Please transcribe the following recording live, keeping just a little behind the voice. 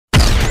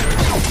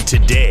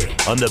today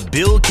on The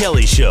Bill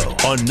Kelly Show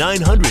on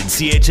 900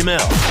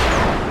 CHML.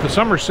 The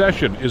summer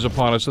session is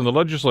upon us in the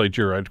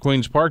legislature at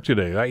Queen's Park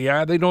today.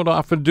 They don't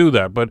often do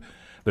that, but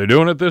they're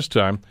doing it this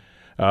time.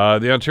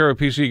 The Ontario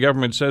PC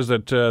government says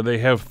that they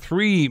have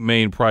three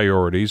main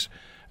priorities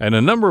and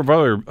a number of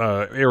other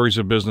areas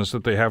of business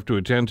that they have to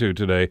attend to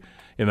today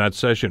in that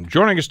session.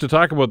 Joining us to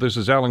talk about this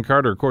is Alan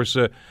Carter, of course,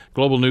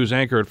 Global News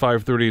anchor at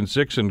 5:30 and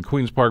 6 and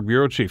Queen's Park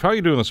Bureau Chief. How are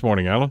you doing this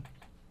morning, Alan?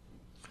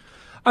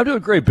 I'm doing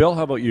great, Bill.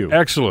 How about you?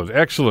 Excellent,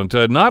 excellent.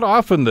 Not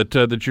often that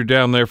you're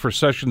down there for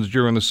sessions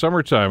during the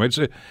summertime.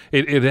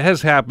 It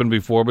has happened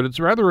before, but it's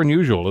rather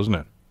unusual, isn't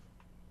it?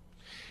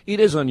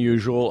 It is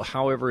unusual.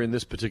 However, in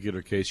this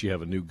particular case, you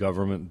have a new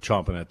government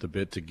chomping at the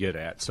bit to get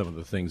at some of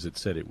the things it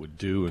said it would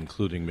do,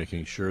 including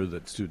making sure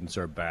that students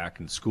are back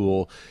in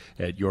school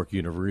at York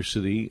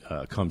University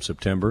come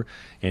September.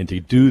 And to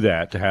do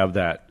that, to have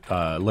that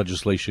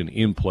legislation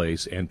in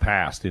place and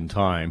passed in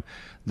time,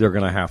 they're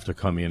going to have to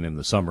come in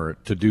the summer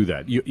to do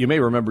that. You may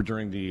remember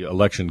during the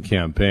election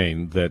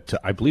campaign that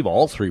I believe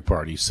all three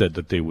parties said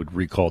that they would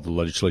recall the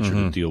legislature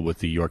to deal with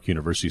the York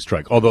University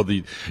strike, although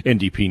the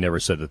NDP never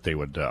said that they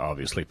would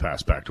obviously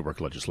pass back-to-work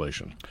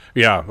legislation.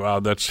 Yeah,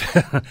 well, that's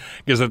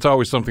because that's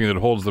always something that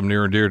holds them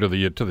near and dear to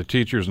the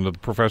teachers and to the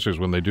professors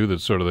when they do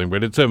this sort of thing,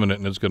 but it's imminent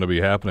and it's going to be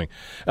happening.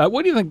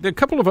 What do you think? A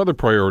couple of other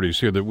priorities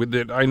here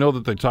that I know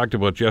that they talked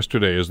about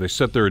yesterday as they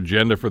set their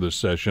agenda for this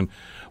session.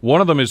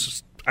 One of them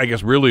is, I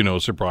guess, really no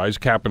surprise,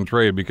 cap and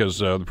trade, because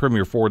the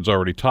Premier Ford's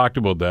already talked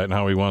about that and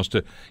how he wants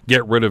to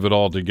get rid of it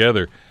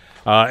altogether.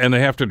 And they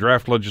have to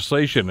draft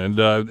legislation. And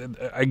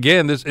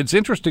again, it's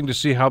interesting to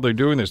see how they're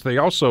doing this. They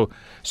also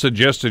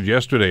suggested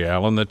yesterday,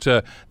 Alan,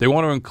 that they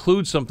want to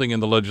include something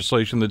in the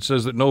legislation that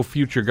says that no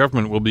future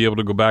government will be able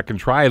to go back and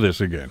try this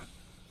again.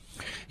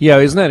 Yeah,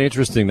 isn't that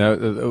interesting? Now,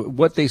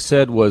 what they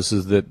said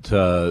is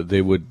that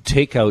they would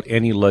take out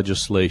any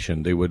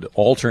legislation, they would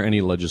alter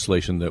any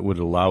legislation that would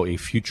allow a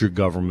future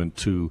government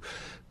to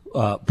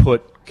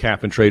put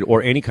cap and trade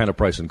or any kind of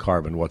price in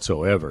carbon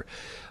whatsoever.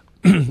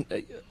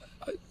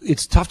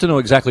 It's tough to know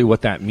exactly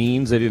what that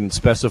means. They didn't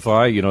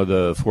specify. You know,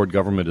 the Ford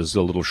government is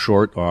a little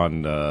short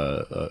on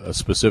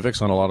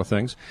specifics on a lot of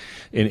things,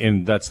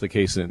 and that's the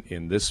case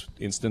in this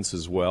instance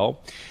as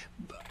well.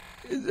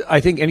 I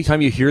think anytime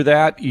you hear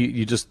that,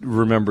 you just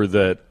remember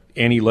that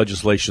any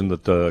legislation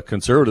that the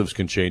Conservatives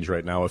can change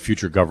right now, a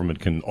future government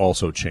can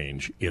also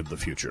change in the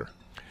future.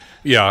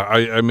 Yeah,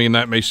 I mean,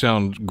 that may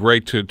sound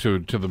great to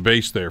the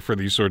base there for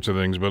these sorts of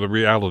things, but the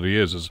reality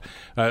is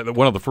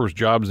one of the first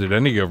jobs that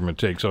any government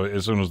takes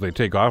as soon as they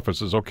take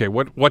office is, okay,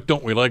 what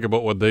don't we like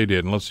about what they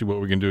did, and let's see what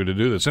we can do to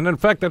do this. And in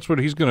fact, that's what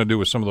he's going to do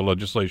with some of the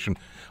legislation,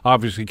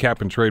 obviously cap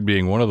and trade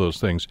being one of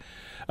those things.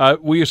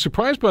 Were you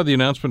surprised by the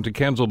announcement to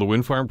cancel the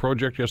wind farm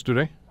project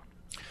yesterday?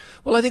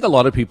 Well, I think a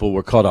lot of people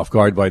were caught off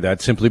guard by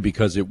that simply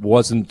because it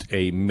wasn't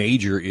a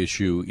major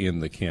issue in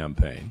the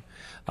campaign.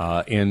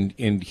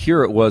 And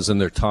here it was in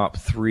their top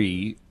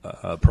three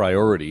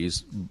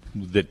priorities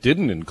that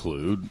didn't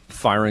include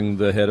firing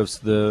the head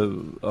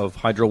of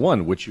Hydro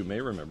One, which you may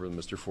remember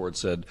Mr. Ford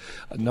said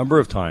a number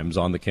of times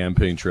on the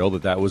campaign trail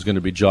that was going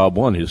to be job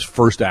one. His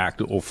first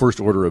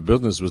order of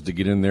business was to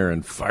get in there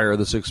and fire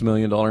the $6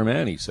 million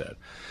man, he said.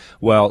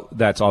 Well,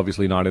 that's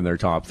obviously not in their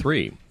top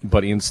three.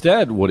 But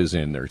instead, what is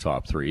in their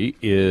top three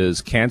is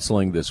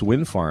canceling this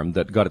wind farm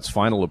that got its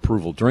final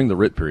approval during the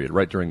writ period,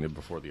 right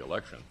before the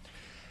election.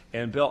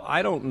 And, Bill,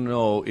 I don't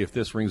know if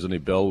this rings any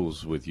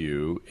bells with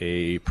you,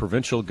 a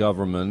provincial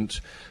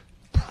government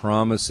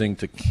promising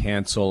to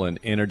cancel an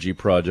energy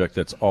project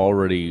that's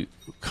already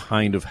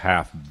kind of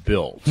half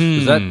built.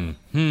 Is that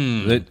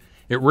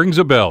It rings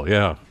a bell,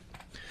 yeah.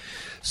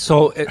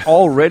 So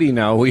already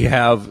now we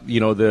have,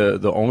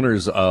 the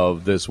owners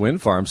of this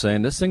wind farm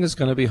saying this thing is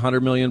going to be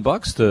 $100 million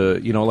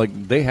to,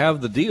 they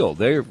have the deal.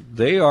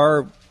 They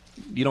are,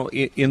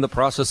 in the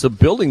process of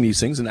building these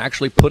things and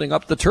actually putting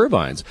up the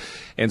turbines.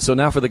 And so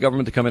now for the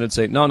government to come in and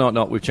say,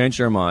 no, we've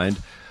changed our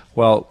mind.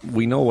 Well,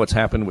 we know what's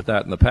happened with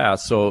that in the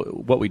past. So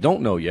what we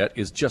don't know yet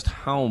is just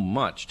how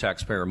much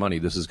taxpayer money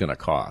this is going to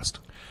cost.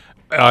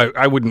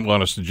 I wouldn't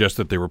want to suggest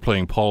that they were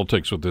playing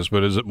politics with this,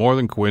 but is it more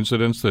than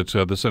coincidence that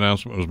this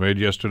announcement was made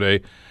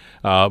yesterday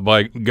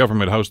by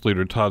Government House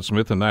Leader Todd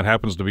Smith, and that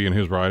happens to be in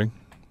his riding?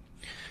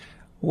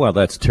 Well,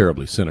 that's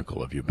terribly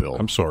cynical of you, Bill.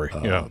 I'm sorry.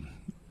 Yeah.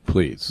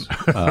 Please,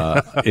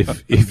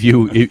 if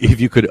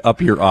you could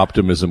up your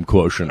optimism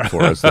quotient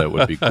for us, that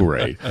would be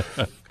great.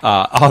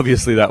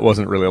 Obviously, that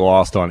wasn't really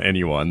lost on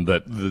anyone.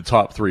 That the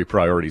top three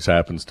priorities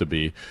happens to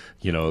be,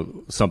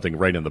 something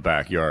right in the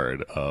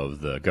backyard of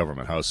the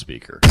Government House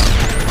Speaker.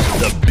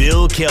 The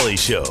Bill Kelly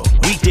Show,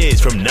 weekdays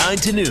from 9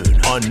 to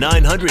noon on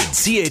 900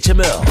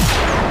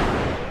 CHML.